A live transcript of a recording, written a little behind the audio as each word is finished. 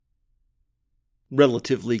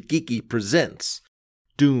Relatively Geeky presents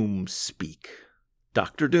Doom Speak,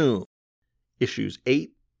 Dr. Doom, issues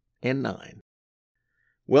 8 and 9.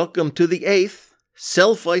 Welcome to the 8th,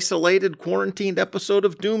 self-isolated, quarantined episode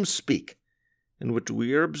of Doom Speak, in which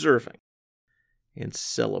we are observing and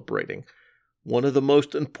celebrating one of the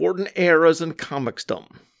most important eras in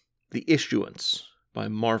comicsdom, the issuance by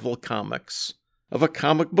Marvel Comics of a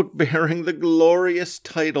comic book bearing the glorious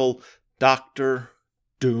title Dr.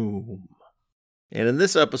 Doom. And in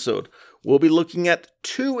this episode, we'll be looking at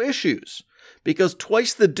 2 issues, because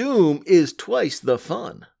twice the Doom is twice the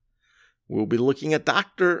fun. We'll be looking at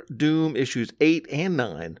Dr. Doom issues 8 and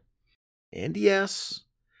 9. And yes,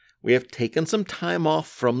 we have taken some time off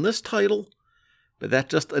from this title, but that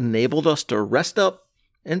just enabled us to rest up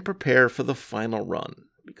and prepare for the final run.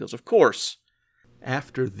 Because of course,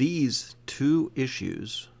 after these 2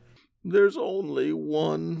 issues, there's only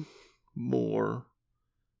one more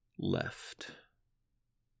left.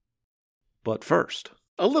 But first,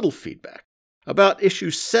 a little feedback. About issue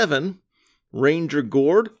 7, Ranger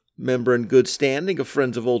Gord, member in good standing of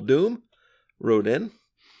Friends of Old Doom, wrote in,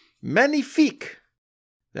 Magnifique.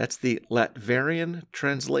 That's the Latvian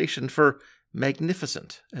translation for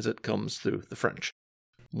magnificent, as it comes through the French.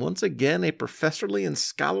 Once again, a professorly and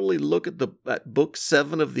scholarly look at book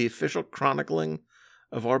 7 of the official chronicling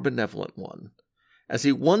of our benevolent one, as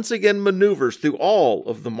he once again maneuvers through all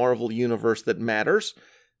of the Marvel universe that matters.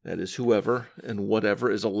 That is, whoever and whatever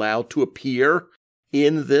is allowed to appear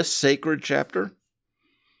in this sacred chapter.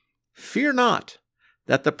 Fear not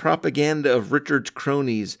that the propaganda of Richard's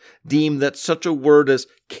cronies deem that such a word as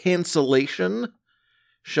cancellation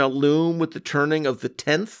shall loom with the turning of the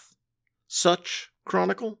 10th such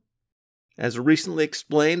chronicle. As recently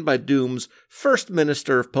explained by Doom's first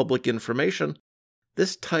Minister of Public Information,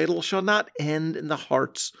 this title shall not end in the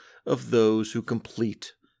hearts of those who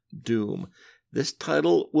complete Doom. This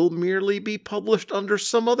title will merely be published under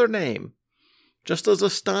some other name, just as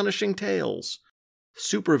Astonishing Tales,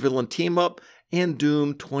 Supervillain Team-Up, and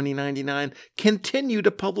Doom 2099 continue to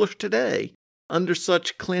publish today under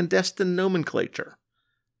such clandestine nomenclature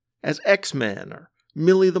as X-Men or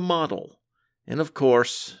Millie the Model, and of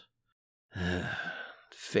course,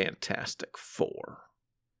 Fantastic Four.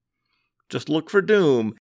 Just look for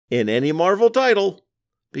Doom in any Marvel title,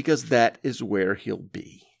 because that is where he'll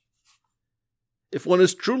be. If one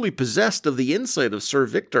is truly possessed of the insight of Sir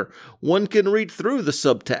Victor, one can read through the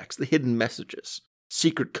subtext, the hidden messages,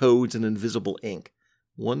 secret codes, and invisible ink.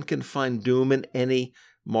 One can find Doom in any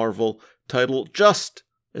Marvel title, just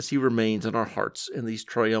as he remains in our hearts in these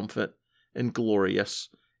triumphant and glorious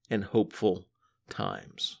and hopeful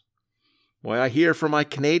times. Why, I hear from my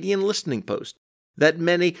Canadian listening post that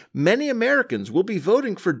many, many Americans will be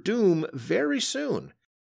voting for Doom very soon.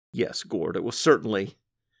 Yes, Gord, it was certainly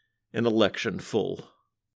an election full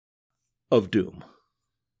of doom.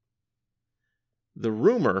 The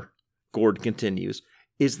rumor, Gord continues,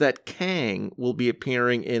 is that Kang will be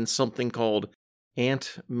appearing in something called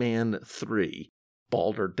Ant-Man 3.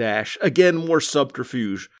 Balderdash, again more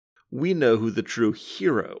subterfuge. We know who the true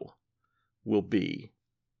hero will be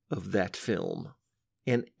of that film,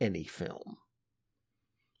 and any film.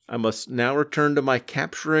 I must now return to my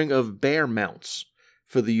capturing of bear mounts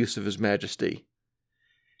for the use of His Majesty.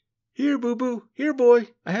 Here, boo-boo. Here, boy.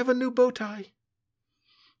 I have a new bow tie.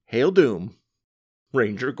 Hail Doom.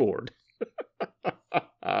 Ranger Gord.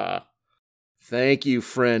 Thank you,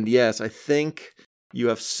 friend. Yes, I think you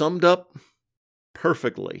have summed up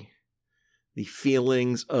perfectly the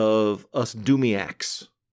feelings of us Doomiacs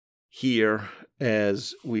here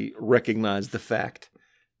as we recognize the fact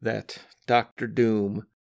that Dr. Doom,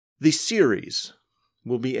 the series,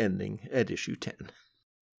 will be ending at issue 10.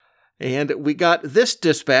 And we got this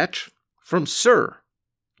dispatch from Sir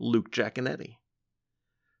Luke Giaconetti.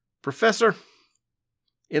 Professor,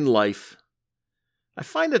 in life, I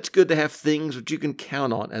find it's good to have things which you can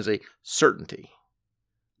count on as a certainty.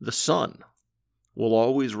 The sun will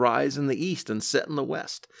always rise in the east and set in the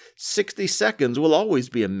west. 60 seconds will always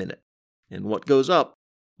be a minute. And what goes up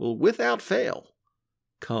will without fail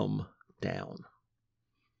come down.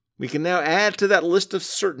 We can now add to that list of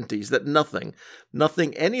certainties that nothing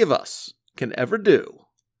any of us can ever do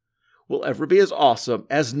will ever be as awesome,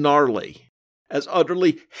 as gnarly, as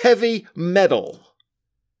utterly heavy metal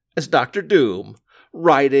as Dr. Doom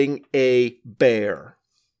riding a bear.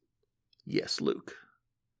 Yes, Luke.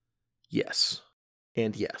 Yes.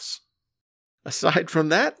 And yes. Aside from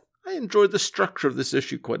that, I enjoyed the structure of this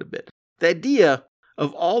issue quite a bit. The idea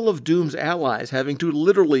of all of Doom's allies having to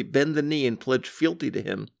literally bend the knee and pledge fealty to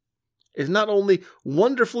him is not only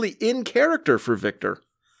wonderfully in character for Victor,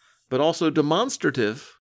 but also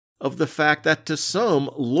demonstrative of the fact that to some,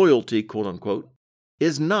 loyalty, quote-unquote,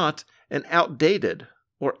 is not an outdated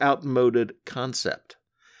or outmoded concept.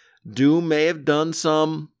 Doom may have done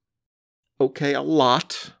a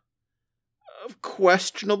lot of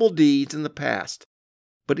questionable deeds in the past,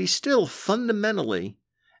 but he's still fundamentally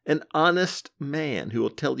an honest man who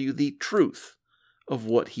will tell you the truth of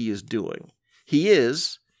what he is doing. He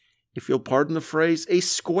is, if you'll pardon the phrase, a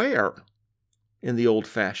square in the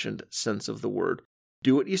old-fashioned sense of the word.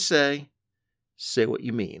 Do what you say what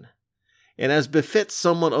you mean. And as befits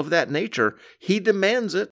someone of that nature, he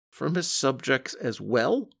demands it from his subjects as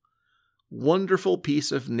well. Wonderful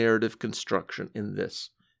piece of narrative construction in this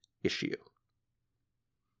issue.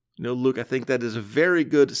 Luke, I think that is a very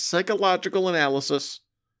good psychological analysis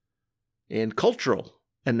and cultural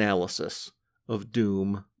analysis of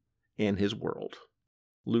Doom and his world.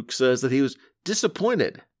 Luke says that he was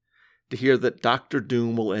disappointed to hear that Dr.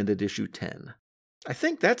 Doom will end at issue 10. I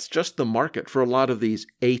think that's just the market for a lot of these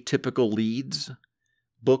atypical leads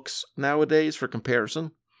books nowadays for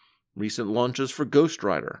comparison. Recent launches for Ghost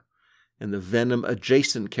Rider and the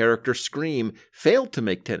Venom-adjacent character Scream failed to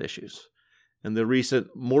make 10 issues. And the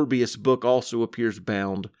recent Morbius book also appears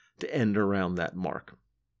bound to end around that mark.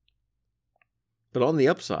 But on the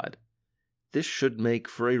upside, this should make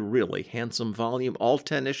for a really handsome volume, all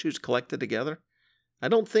 10 issues collected together. I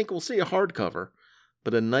don't think we'll see a hardcover,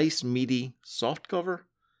 but a nice, meaty, softcover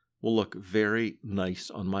will look very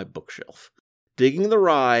nice on my bookshelf. Digging the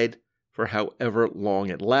ride for however long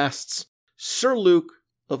it lasts, Sir Luke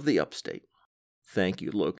of the Upstate. Thank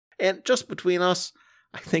you, Luke. And just between us,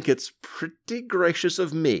 I think it's pretty gracious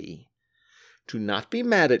of me to not be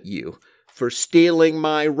mad at you for stealing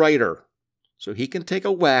my writer so he can take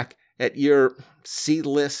a whack at your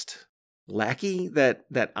C-list lackey,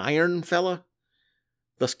 that iron fella,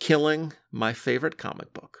 thus killing my favorite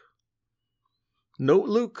comic book. No,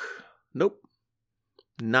 Luke. Nope.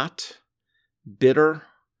 Not bitter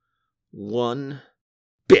one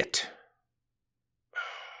bit.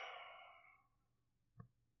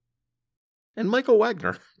 And Michael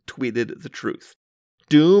Wagner tweeted the truth.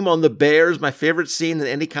 Doom on the Bears, my favorite scene in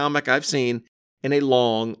any comic I've seen in a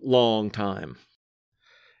long, long time.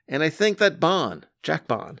 And I think that Jack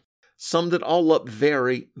Bond, summed it all up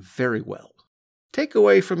very, very well.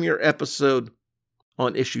 Takeaway from your episode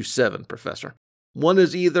on issue 7, Professor. One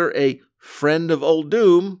is either a friend of old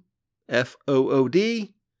Doom,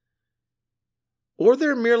 F-O-O-D, or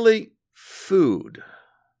they're merely food,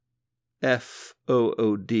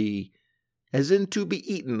 F-O-O-D, as in to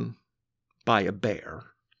be eaten by a bear.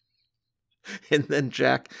 And then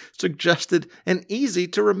Jack suggested an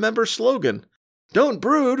easy-to-remember slogan, don't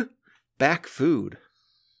brood, back food.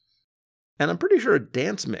 And I'm pretty sure a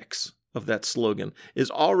dance mix of that slogan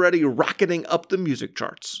is already rocketing up the music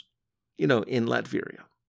charts, in Latveria,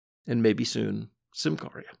 and maybe soon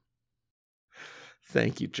Symkaria.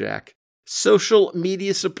 Thank you, Jack. Social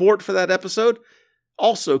media support for that episode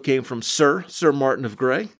also came from Sir Martin of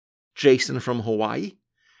Gray, Jason from Hawaii,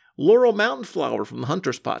 Laurel Mountainflower from the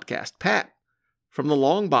Hunters Podcast, Pat from the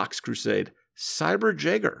Longbox Crusade, Cyber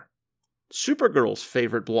Jagger, Supergirl's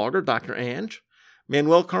favorite blogger, Dr. Ange,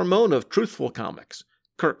 Manuel Carmona of Truthful Comics,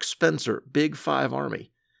 Kirk Spencer, Big Five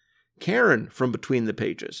Army, Karen from Between the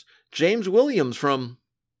Pages, James Williams from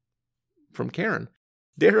Karen,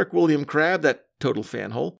 Derek William Crabb, that total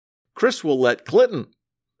fanhole, Chris Willett Clinton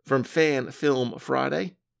from Fan Film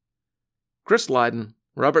Friday, Chris Lydon,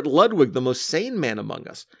 Robert Ludwig, the most sane man among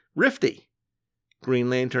us, Rifty, Green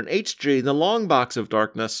Lantern HG, The Long Box of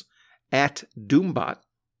Darkness, at Doombot,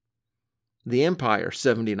 The Empire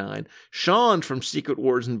 79, Sean from Secret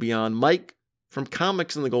Wars and Beyond, Mike from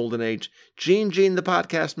Comics in the Golden Age, Gene the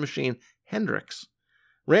Podcast Machine, Hendrix,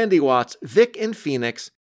 Randy Watts, Vic in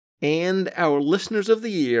Phoenix, and our listeners of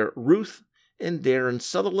the year, Ruth and Darren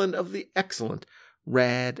Sutherland of the excellent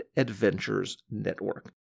Rad Adventures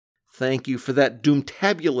Network. Thank you for that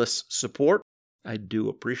doomtabulous support. I do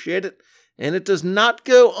appreciate it, and it does not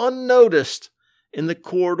go unnoticed in the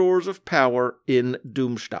corridors of power in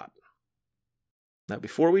Doomstadt. Now,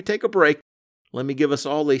 before we take a break, let me give us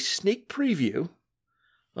all a sneak preview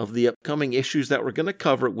of the upcoming issues that we're going to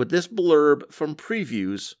cover with this blurb from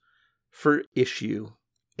Previews for issue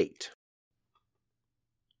 8.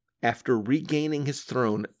 After regaining his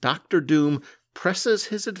throne, Dr. Doom presses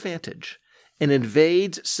his advantage and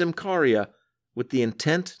invades Symkaria with the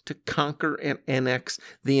intent to conquer and annex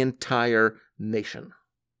the entire nation.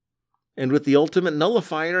 And with the ultimate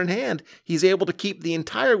nullifier in hand, he's able to keep the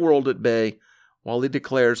entire world at bay while he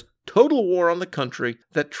declares total war on the country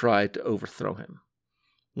that tried to overthrow him.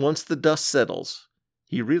 Once the dust settles,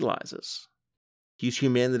 he realizes He's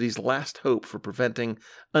humanity's last hope for preventing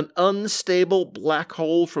an unstable black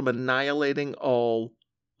hole from annihilating all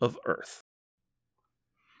of Earth.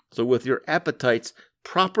 So with your appetites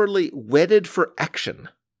properly whetted for action,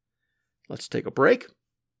 let's take a break,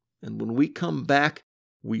 and when we come back,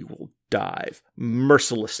 we will dive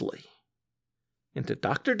mercilessly into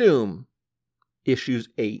Doctor Doom, issues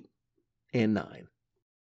 8 and 9.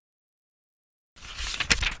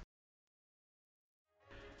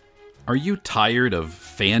 Are you tired of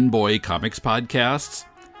fanboy comics podcasts?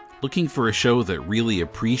 Looking for a show that really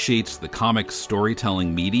appreciates the comics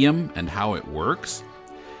storytelling medium and how it works?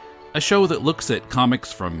 A show that looks at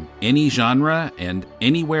comics from any genre and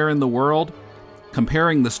anywhere in the world,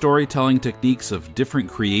 comparing the storytelling techniques of different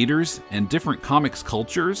creators and different comics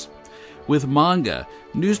cultures? With manga,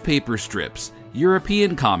 newspaper strips,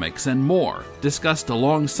 European comics, and more discussed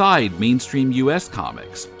alongside mainstream US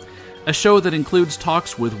comics. A show that includes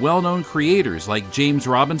talks with well-known creators like James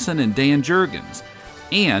Robinson and Dan Jurgens,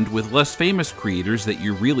 and with less famous creators that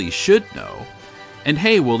you really should know. And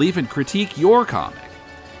hey, we'll even critique your comic.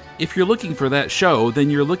 If you're looking for that show, then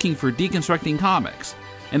you're looking for Deconstructing Comics,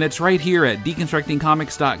 and it's right here at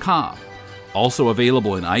deconstructingcomics.com. Also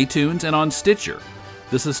available in iTunes and on Stitcher.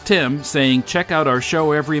 This is Tim saying check out our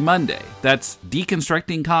show every Monday. That's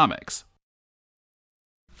Deconstructing Comics.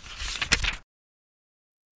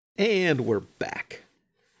 And we're back.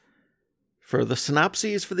 For the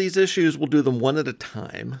synopses for these issues, we'll do them one at a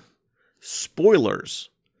time. Spoilers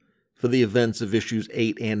for the events of issues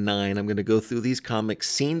 8 and 9. I'm going to go through these comics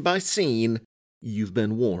scene by scene. You've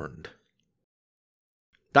been warned.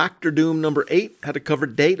 Doctor Doom number 8 had a cover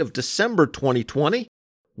date of December 2020,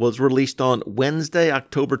 was released on Wednesday,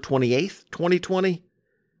 October 28th, 2020,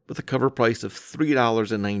 with a cover price of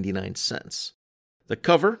 $3.99. The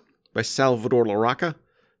cover, by Salvador Larroca,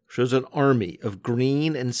 shows an army of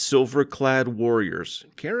green and silver-clad warriors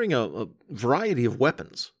carrying a variety of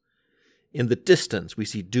weapons. In the distance, we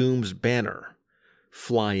see Doom's banner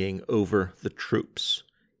flying over the troops.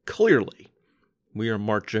 Clearly, we are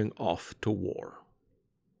marching off to war.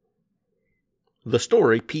 The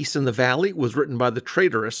story, Peace in the Valley, was written by the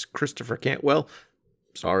traitorous Christopher Cantwell.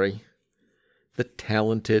 The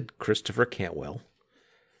talented Christopher Cantwell,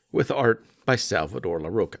 with art by Salvador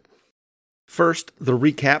Larroca. First, the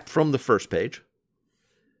recap from the first page.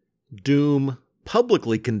 Doom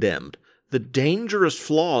publicly condemned the dangerous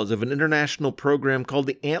flaws of an international program called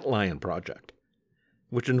the Antlion Project,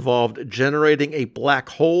 which involved generating a black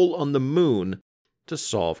hole on the moon to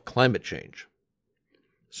solve climate change.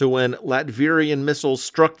 So when Latverian missiles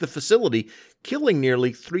struck the facility, killing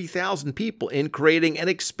nearly 3,000 people and creating an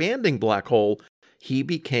expanding black hole, he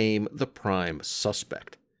became the prime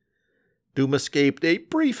suspect. Doom escaped a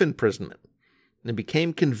brief imprisonment and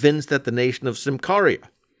became convinced that the nation of Symkaria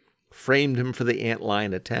framed him for the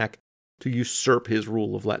Antlion attack to usurp his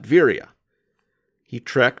rule of Latveria. He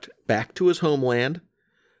trekked back to his homeland,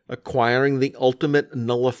 acquiring the ultimate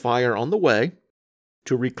nullifier on the way.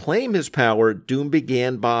 To reclaim his power, Doom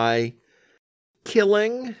began by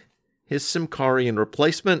killing his Symkarian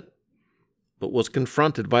replacement, but was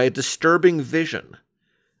confronted by a disturbing vision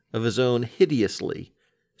of his own hideously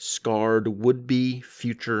scarred would-be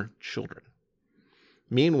future children.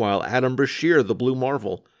 Meanwhile, Adam Brashear, the Blue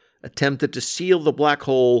Marvel, attempted to seal the black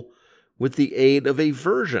hole with the aid of a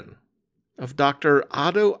version of Dr.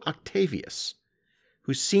 Otto Octavius,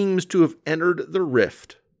 who seems to have entered the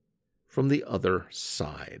rift from the other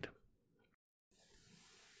side.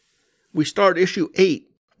 We start issue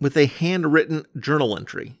 8 with a handwritten journal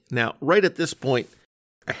entry. Now, right at this point,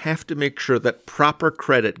 I have to make sure that proper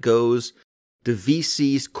credit goes to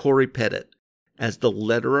VC's Corey Pettit as the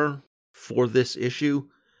letterer for this issue,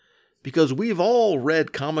 because we've all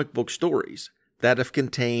read comic book stories that have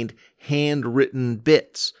contained handwritten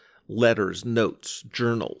bits, letters, notes,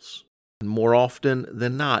 journals, and more often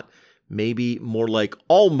than not, maybe more like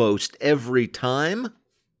almost every time,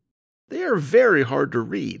 they are very hard to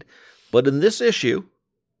read. But in this issue,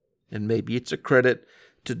 and maybe it's a credit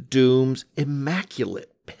to Doom's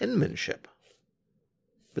immaculate penmanship,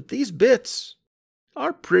 but these bits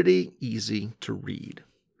are pretty easy to read.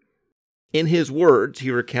 In his words, he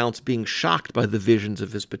recounts being shocked by the visions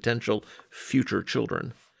of his potential future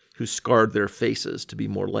children, who scarred their faces to be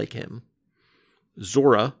more like him.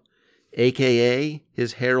 Zora, a.k.a.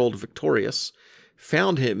 his Herald Victorious,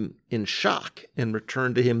 found him in shock and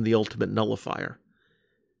returned to him the ultimate nullifier.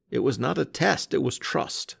 It was not a test, it was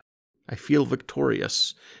trust. I feel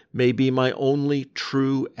Victorious may be my only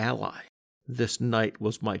true ally. This night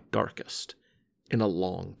was my darkest in a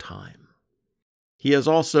long time. He has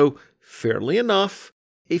also, fairly enough,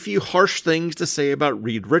 a few harsh things to say about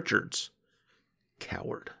Reed Richards.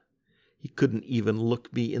 coward. He couldn't even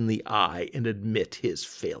look me in the eye and admit his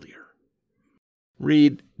failure.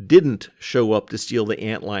 Reed didn't show up to steal the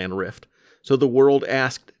Antlion Rift, so the world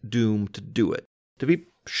asked Doom to do it. To be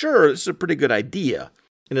sure, it's a pretty good idea,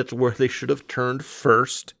 and it's where they should have turned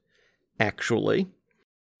first, actually.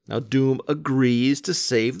 Now Doom agrees to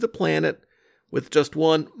save the planet with just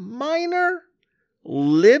one minor,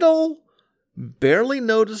 little, barely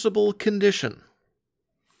noticeable condition: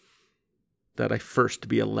 that I first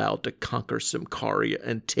be allowed to conquer Symkaria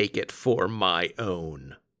and take it for my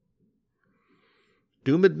own.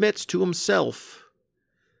 Doom admits to himself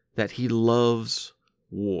that he loves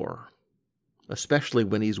war, especially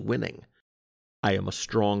when he's winning. I am a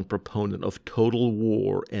strong proponent of total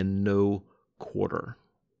war and no quarter.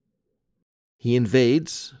 He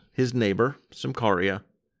invades his neighbor, Symkaria,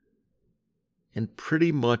 and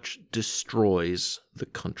pretty much destroys the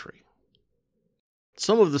country.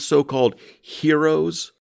 Some of the so-called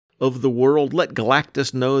heroes of the world let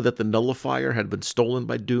Galactus know that the Nullifier had been stolen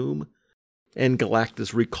by Doom, and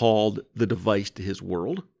Galactus recalled the device to his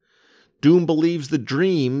world. Doom believes the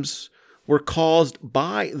dreams were caused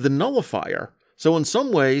by the Nullifier, so in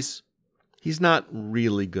some ways, he's not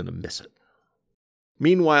really going to miss it.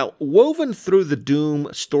 Meanwhile, woven through the Doom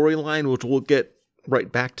storyline, which we'll get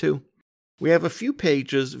right back to, we have a few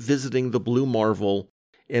pages visiting the Blue Marvel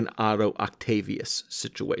and Otto Octavius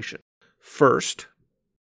situation. First,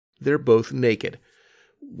 they're both naked,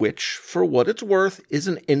 which, for what it's worth, is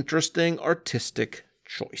an interesting artistic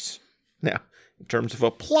choice. Now, in terms of a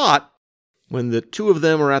plot, when the two of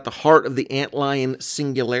them are at the heart of the Antlion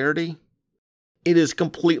singularity, it is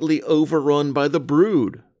completely overrun by the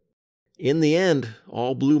Brood. In the end,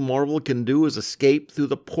 all Blue Marvel can do is escape through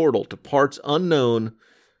the portal to parts unknown,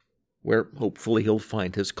 where hopefully he'll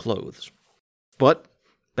find his clothes. But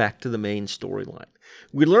back to the main storyline.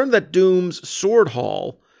 We learn that Doom's sword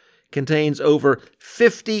haul contains over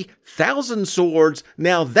 50,000 swords.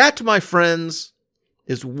 Now that, my friends,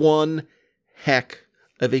 is one heck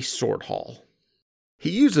of a sword haul.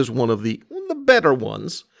 He uses one of the better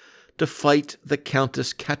ones to fight the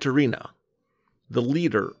Countess Katerina, the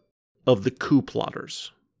leader of the coup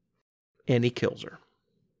plotters, and he kills her.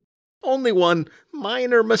 Only one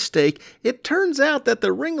minor mistake. It turns out that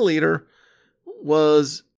the ringleader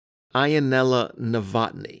was Ianella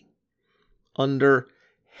Novotny. Under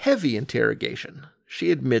heavy interrogation, she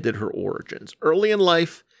admitted her origins. Early in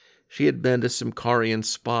life, she had been a Symkarian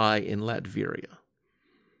spy in Latveria.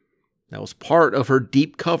 Now, as part of her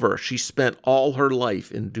deep cover, she spent all her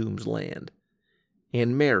life in Doom's land,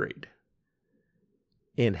 and married,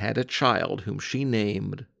 and had a child whom she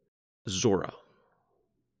named Zora.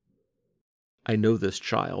 I know this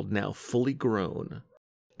child, now fully grown,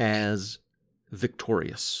 as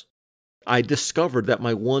Victorious. I discovered that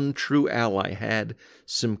my one true ally had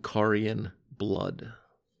Symkarian blood.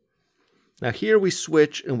 Now here we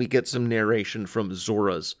switch and we get some narration from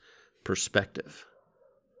Zora's perspective.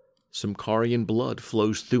 Symkarian blood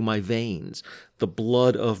flows through my veins, the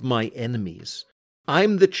blood of my enemies.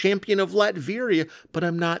 I'm the champion of Latveria, but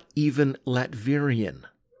I'm not even Latverian.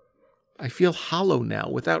 I feel hollow now,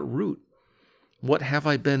 without root. What have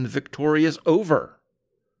I been victorious over?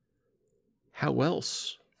 How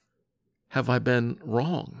else have I been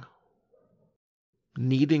wrong?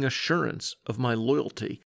 Needing assurance of my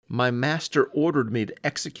loyalty, my master ordered me to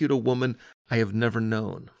execute a woman I have never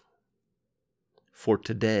known. For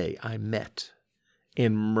today I met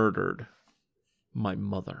and murdered my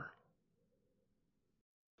mother.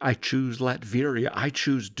 I choose Latveria. I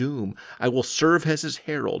choose Doom. I will serve as his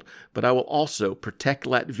herald, but I will also protect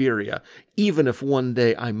Latveria, even if one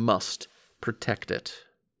day I must protect it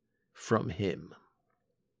from him.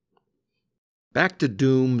 Back to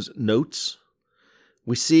Doom's notes.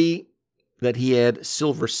 We see that he had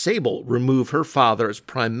Silver Sable remove her father as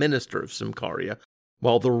Prime Minister of Symkaria,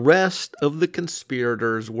 while the rest of the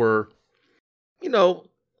conspirators were,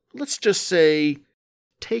 let's just say,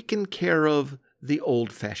 taken care of the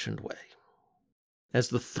old-fashioned way. As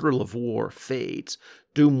the thrill of war fades,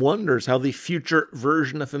 Doom wonders how the future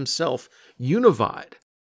version of himself unified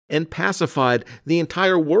and pacified the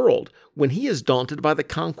entire world when he is daunted by the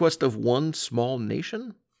conquest of one small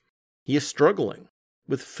nation. He is struggling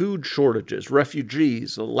with food shortages,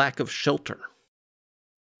 refugees, a lack of shelter.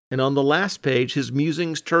 And on the last page, his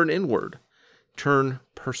musings turn inward, turn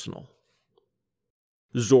personal.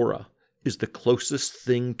 Zora is the closest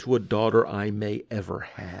thing to a daughter I may ever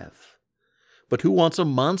have. But who wants a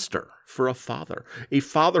monster for a father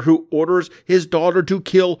who orders his daughter to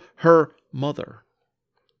kill her mother?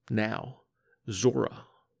 Now, Zora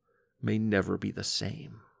may never be the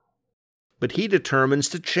same. But he determines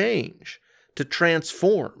to change, to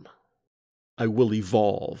transform. I will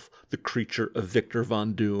evolve the creature of Victor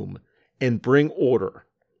Von Doom and bring order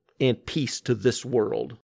and peace to this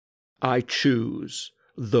world. I choose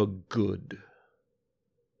the good.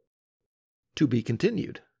 To be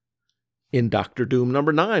continued. In Doctor Doom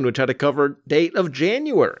number 9, which had a cover date of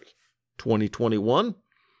January 2021,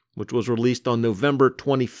 which was released on November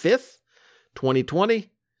 25th,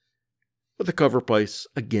 2020, with a cover price,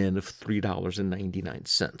 again, of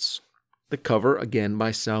 $3.99. The cover, again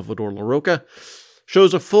by Salvador Larroca,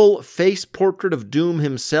 shows a full face portrait of Doom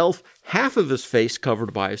himself, half of his face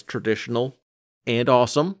covered by his traditional and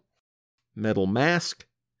awesome metal mask,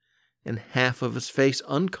 and half of his face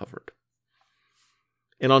uncovered.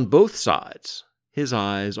 And on both sides, his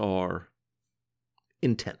eyes are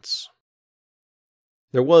intense.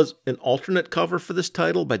 There was an alternate cover for this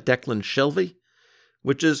title by Declan Shelvey,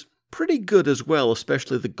 which is pretty good as well,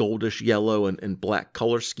 especially the goldish yellow and black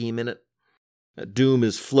color scheme in it. Doom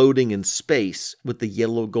is floating in space with the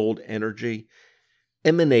yellow-gold energy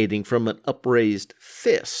emanating from an upraised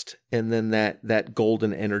fist, and then that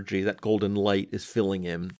golden energy, that golden light is filling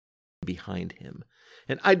him behind him.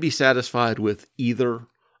 And I'd be satisfied with either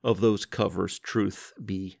of those covers, truth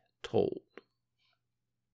be told.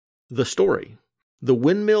 The story, The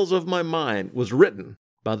Windmills of My Mind, was written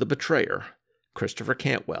by the betrayer, Christopher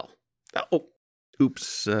Cantwell. Oh,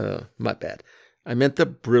 oops, my bad. I meant the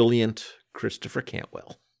brilliant Christopher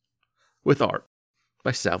Cantwell, with art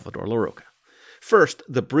by Salvador Larroca. First,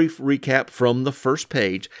 the brief recap from the first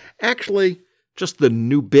page. Actually, just the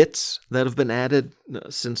new bits that have been added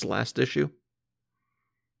since last issue.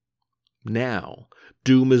 Now,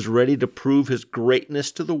 Doom is ready to prove his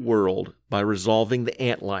greatness to the world by resolving the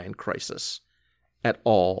Antlion crisis at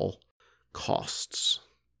all costs.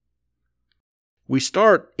 We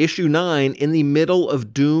start issue 9 in the middle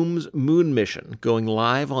of Doom's moon mission, going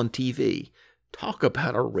live on TV. Talk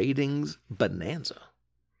about a ratings bonanza.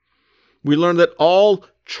 We learn that all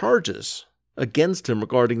charges against him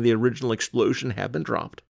regarding the original explosion have been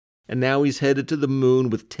dropped, and now he's headed to the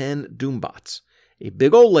moon with 10 Doombots, a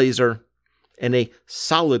big old laser, and a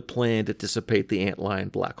solid plan to dissipate the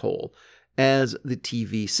Antlion black hole. As the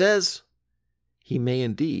TV says, he may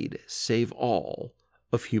indeed save all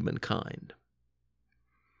of humankind.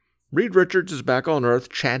 Reed Richards is back on Earth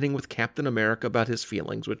chatting with Captain America about his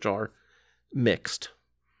feelings, which are mixed.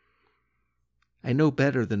 I know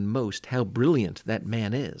better than most how brilliant that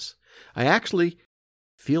man is. I actually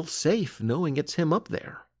feel safe knowing it's him up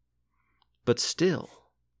there. But still,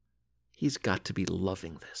 he's got to be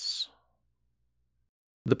loving this.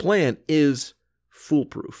 The plan is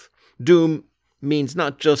foolproof. Doom means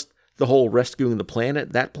not just the whole rescuing the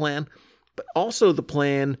planet, that plan, but also the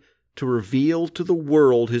plan to reveal to the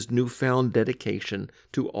world his newfound dedication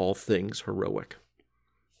to all things heroic.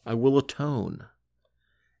 I will atone,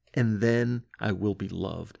 and then I will be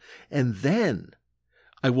loved, and then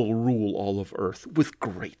I will rule all of Earth with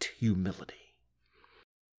great humility.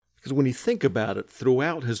 Because when you think about it,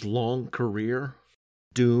 throughout his long career,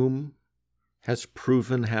 Doom has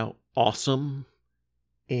proven how awesome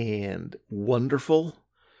and wonderful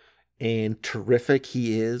and terrific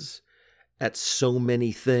he is at so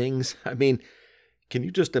many things. I mean, can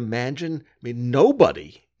you just imagine? I mean,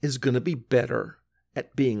 nobody is going to be better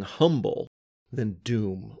at being humble than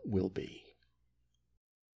Doom will be.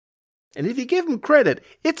 And if you give him credit,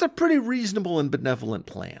 it's a pretty reasonable and benevolent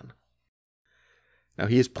plan. Now,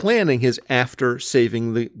 he is planning his after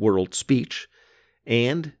saving the world speech,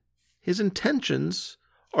 and his intentions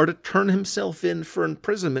are to turn himself in for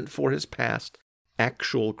imprisonment for his past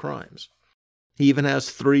actual crimes. He even has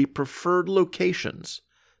 3 preferred locations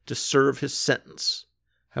to serve his sentence,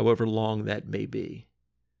 however long that may be,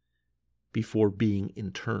 before being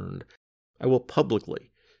interned. I will publicly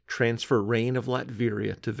transfer Reign of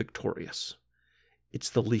Latveria to Victorious. It's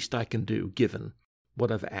the least I can do, given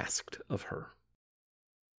what I've asked of her.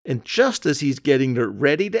 And just as he's getting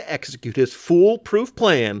ready to execute his foolproof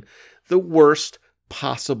plan, the worst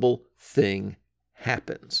possible thing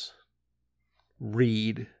happens.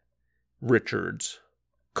 Reed Richards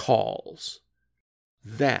calls.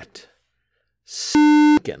 That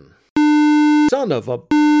stinking son of a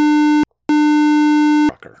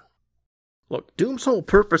fucker. Look, Doom's whole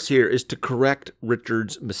purpose here is to correct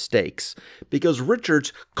Richards' mistakes, because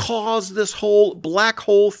Richards caused this whole black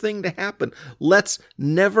hole thing to happen. Let's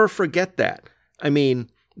never forget that. I mean,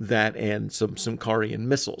 that and some Karian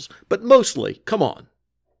missiles. But mostly, come on,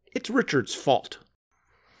 it's Richards' fault.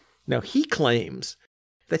 Now, he claims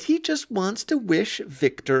that he just wants to wish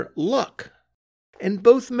Victor luck. And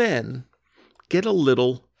both men get a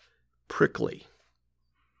little prickly.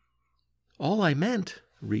 All I meant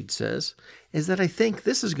Reed says, is that I think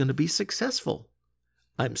this is going to be successful.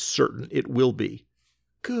 I'm certain it will be.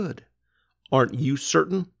 Good. Aren't you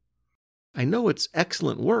certain? I know it's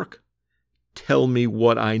excellent work. Tell me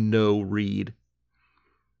what I know, Reed.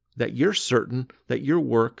 That you're certain that your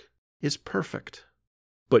work is perfect.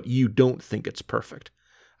 But you don't think it's perfect.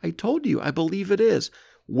 I told you I believe it is.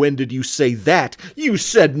 When did you say that? You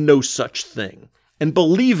said no such thing. And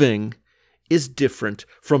believing is different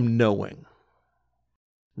from knowing.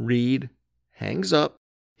 Reed hangs up,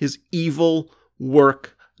 his evil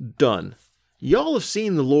work done. Y'all have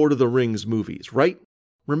seen the Lord of the Rings movies, right?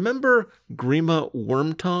 Remember Grima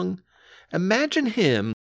Wormtongue? Imagine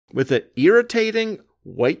him with an irritating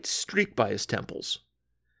white streak by his temples.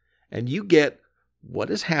 And you get what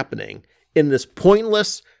is happening in this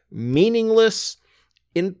pointless, meaningless,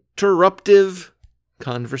 interruptive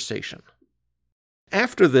conversation.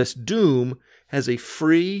 After this, Doom has a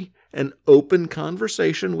free and open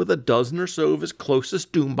conversation with a dozen or so of his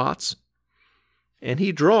closest Doombots, and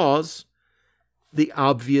he draws the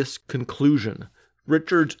obvious conclusion.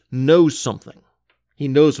 Richards knows something. He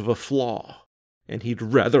knows of a flaw, and he'd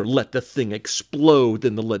rather let the thing explode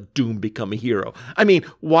than to let Doom become a hero. I mean,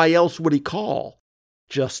 why else would he call?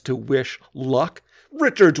 Just to wish luck?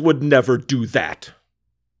 Richards would never do that.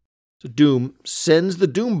 So Doom sends the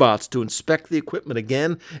Doombots to inspect the equipment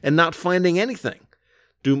again, and not finding anything,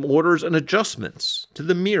 Doom orders an adjustments to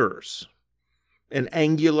the mirrors, an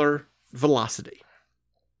angular velocity.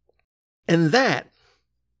 And that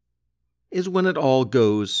is when it all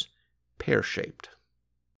goes pear-shaped.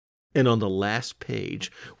 And on the last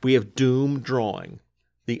page, we have Doom drawing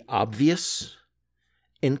the obvious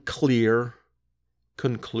and clear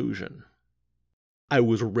conclusion. I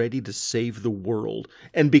was ready to save the world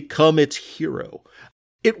and become its hero.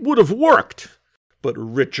 It would have worked, but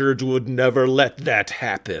Richards would never let that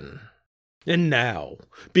happen. And now,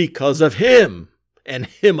 because of him, and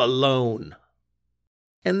him alone.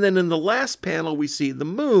 And then in the last panel, we see the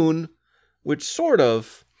moon, which sort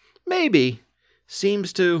of, maybe,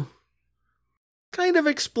 seems to kind of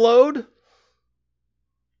explode.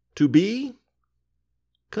 To be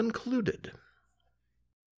concluded.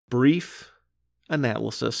 Brief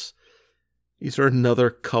analysis. These are another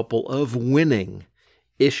couple of winning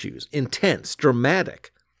issues. Intense,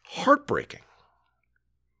 dramatic, heartbreaking.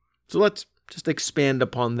 So let's just expand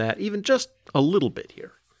upon that even just a little bit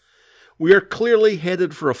here. We are clearly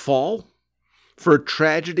headed for a fall, for a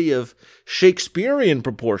tragedy of Shakespearean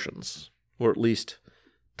proportions, or at least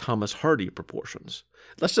Thomas Hardy proportions.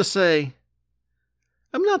 Let's just say,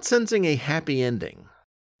 I'm not sensing a happy ending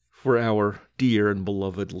for our dear and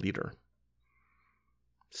beloved leader.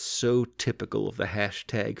 So typical of the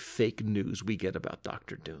hashtag fake news we get about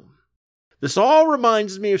Dr. Doom. This all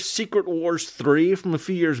reminds me of Secret Wars 3 from a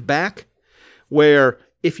few years back, where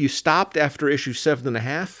if you stopped after issue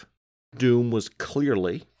 7.5, Doom was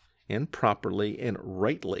clearly and properly and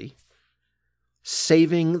rightly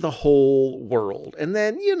saving the whole world. And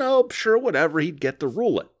then, sure, whatever, he'd get to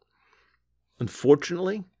rule it.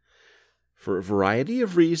 Unfortunately, for a variety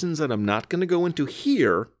of reasons that I'm not going to go into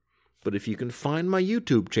here, but if you can find my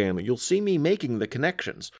YouTube channel, you'll see me making the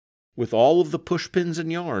connections with all of the pushpins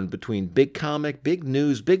and yarn between big comic, big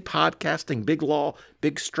news, big podcasting, big law,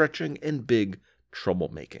 big stretching, and big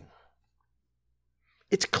troublemaking.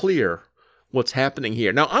 It's clear what's happening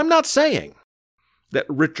here. Now, I'm not saying that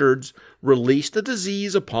Richards released a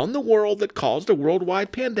disease upon the world that caused a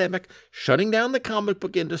worldwide pandemic, shutting down the comic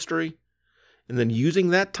book industry, and then using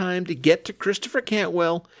that time to get to Christopher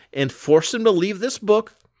Cantwell and force him to leave this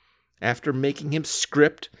book after making him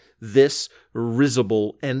script this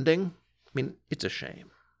risible ending. I mean, it's a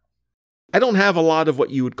shame. I don't have a lot of what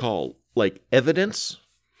you would call, evidence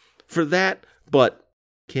for that, but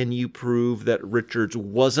can you prove that Richards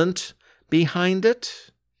wasn't behind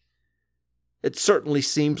it? It certainly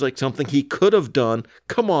seems like something he could have done.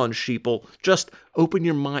 Come on, sheeple. Just open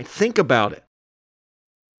your mind. Think about it.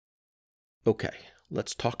 Okay,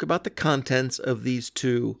 let's talk about the contents of these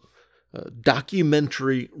two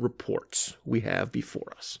documentary reports we have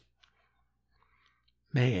before us.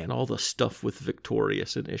 Man, all the stuff with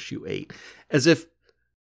Victorious in issue 8. As if,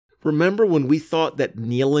 remember when we thought that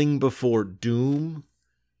kneeling before Doom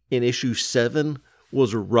in issue 7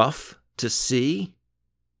 was rough to see?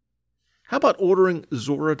 How about ordering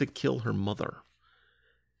Zora to kill her mother?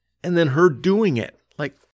 And then her doing it.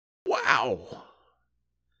 Wow.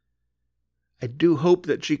 I do hope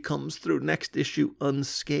that she comes through next issue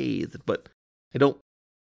unscathed, but I don't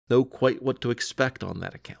know quite what to expect on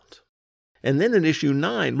that account. And then in issue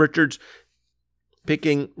 9, Richards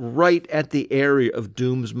picking right at the area of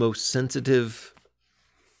Doom's most sensitivities.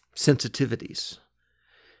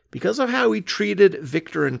 Because of how he treated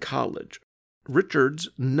Victor in college, Richards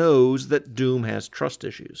knows that Doom has trust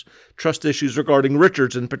issues regarding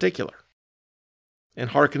Richards in particular.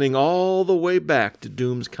 And hearkening all the way back to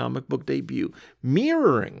Doom's comic book debut,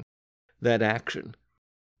 mirroring that action,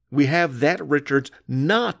 we have that Richards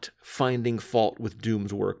not finding fault with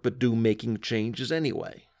Doom's work, but Doom making changes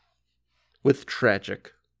anyway, with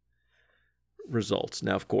tragic results.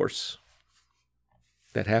 Now, of course,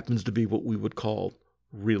 that happens to be what we would call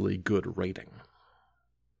really good writing.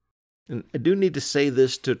 And I do need to say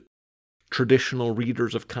this to traditional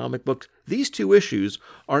readers of comic books. These two issues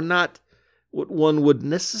are not what one would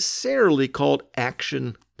necessarily call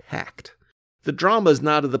action-packed. The drama is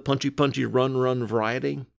not of the punchy, run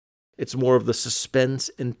variety. It's more of the suspense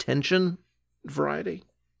and tension variety.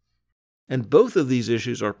 And both of these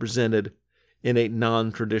issues are presented in a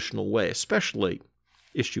non-traditional way, especially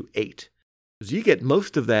issue 8. Because you get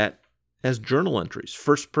most of that as journal entries,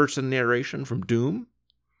 first-person narration from Doom,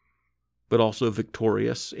 but also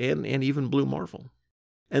Victorious and even Blue Marvel.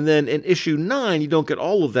 And then in issue 9, you don't get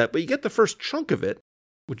all of that, but you get the first chunk of it,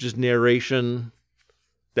 which is narration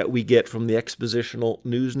that we get from the Expositional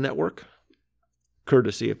News Network,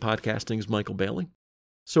 courtesy of Podcasting's Michael Bailey.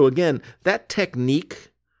 So again, that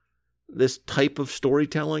technique, this type of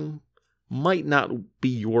storytelling, might not be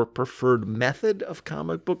your preferred method of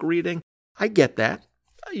comic book reading. I get that.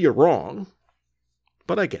 You're wrong,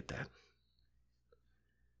 but I get that.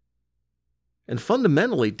 And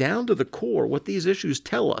fundamentally, down to the core, what these issues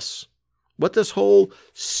tell us, what this whole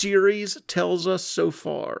series tells us so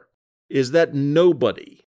far, is that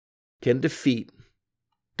nobody can defeat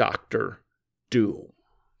Dr. Doom.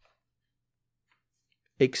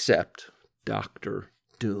 Except Dr.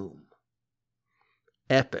 Doom.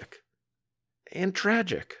 Epic and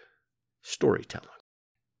tragic storytelling.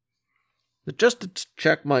 Just to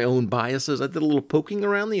check my own biases, I did a little poking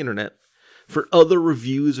around the internet for other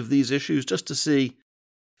reviews of these issues just to see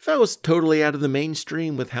if I was totally out of the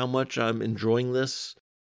mainstream with how much I'm enjoying this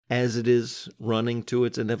as it is running to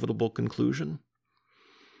its inevitable conclusion.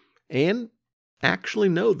 And actually,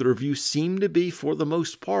 no, the reviews seem to be, for the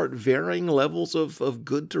most part, varying levels of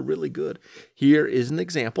good to really good. Here is an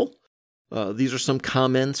example. These are some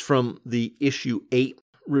comments from the issue 8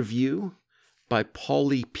 review by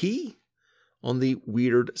Paulie P. on the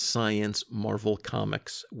Weird Science Marvel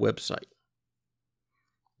Comics website.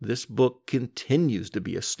 This book continues to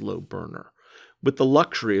be a slow burner, with the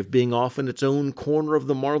luxury of being off in its own corner of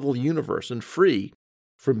the Marvel Universe and free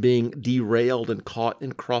from being derailed and caught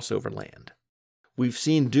in crossover land. We've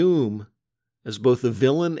seen Doom as both a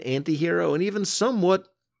villain, anti-hero, and even somewhat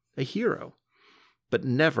a hero, but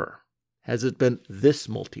never has it been this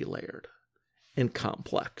multi-layered and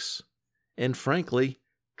complex, and frankly,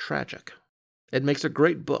 tragic. It makes a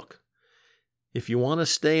great book. If you want to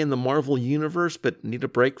stay in the Marvel Universe but need a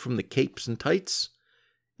break from the capes and tights,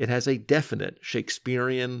 it has a definite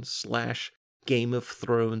Shakespearean/Game of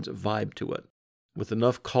Thrones vibe to it, with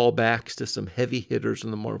enough callbacks to some heavy hitters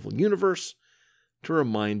in the Marvel Universe to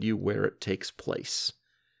remind you where it takes place.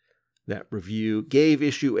 That review gave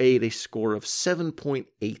issue 8 a score of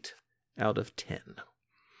 7.8 out of 10.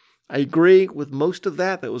 I agree with most of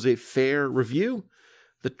that. That was a fair review.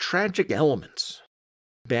 The tragic elements,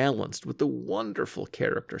 balanced with the wonderful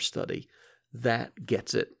character study, that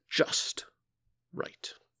gets it just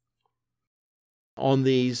right. On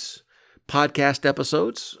these podcast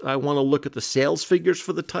episodes, I want to look at the sales figures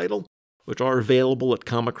for the title, which are available at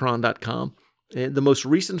Comichron.com. And the most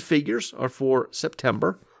recent figures are for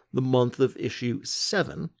September, the month of issue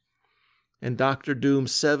 7. And Dr. Doom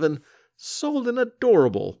 7 sold an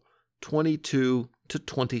adorable 22 to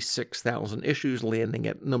 26,000 issues, landing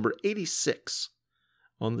at number 86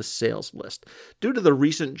 on the sales list. Due to the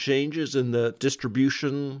recent changes in the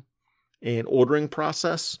distribution and ordering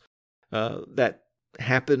process that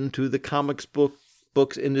happened to the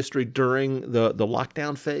books industry during the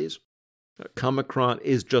lockdown phase, Comichron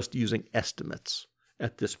is just using estimates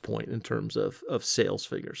at this point in terms of sales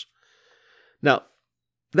figures. Now,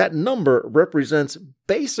 that number represents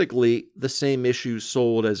basically the same issues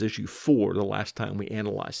sold as issue 4 the last time we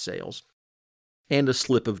analyzed sales, and a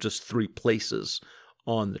slip of just 3 places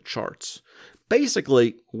on the charts.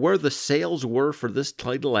 Basically, where the sales were for this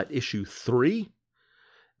title at issue 3,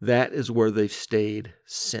 that is where they've stayed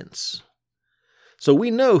since. So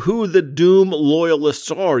we know who the Doom loyalists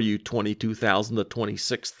are, you 22,000 to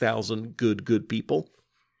 26,000 good people.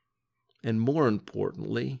 And more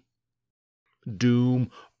importantly,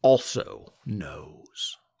 Doom also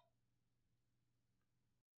knows.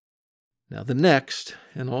 Now the next,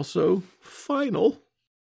 and also final,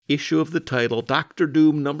 issue of the title, Dr.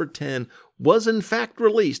 Doom number 10, was in fact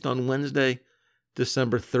released on Wednesday,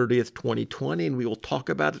 December 30th, 2020, and we will talk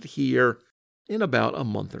about it here in about a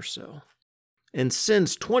month or so. And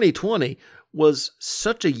since 2020 was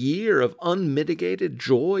such a year of unmitigated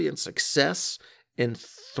joy and success and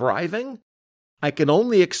thriving, I can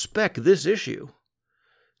only expect this issue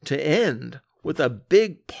to end with a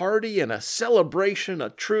big party and a celebration, a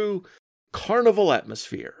true carnival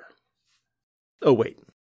atmosphere. Oh, wait.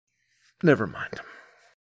 Never mind.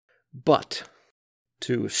 But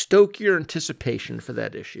to stoke your anticipation for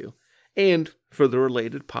that issue and for the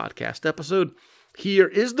related podcast episode, here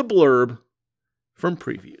is the blurb from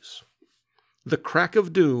Previews. The Crack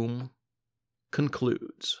of Doom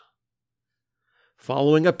concludes.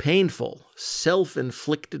 Following a painful,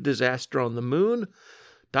 self-inflicted disaster on the moon,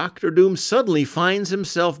 Dr. Doom suddenly finds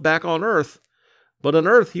himself back on Earth, but an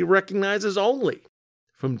Earth he recognizes only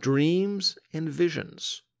from dreams and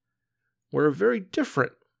visions, where a very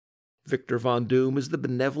different Victor Von Doom is the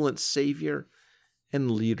benevolent savior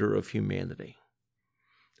and leader of humanity.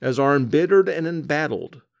 As our embittered and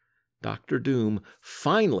embattled Dr. Doom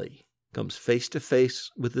finally comes face to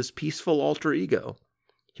face with his peaceful alter ego,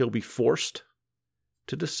 he'll be forced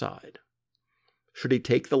to decide. Should he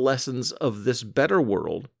take the lessons of this better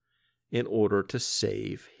world in order to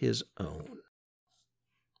save his own?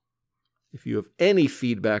 If you have any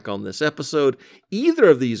feedback on this episode, either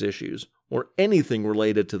of these issues, or anything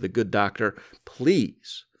related to The Good Doctor,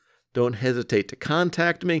 please don't hesitate to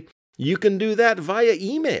contact me. You can do that via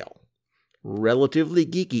email,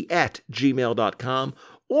 relativelygeeky@gmail.com,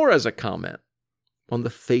 or as a comment on the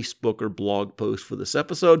Facebook or blog post for this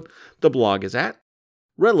episode. The blog is at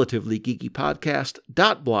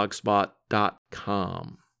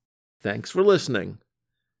relativelygeekypodcast.blogspot.com. Thanks for listening.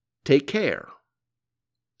 Take care.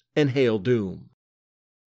 And hail Doom.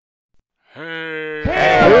 Hail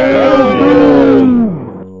Doom!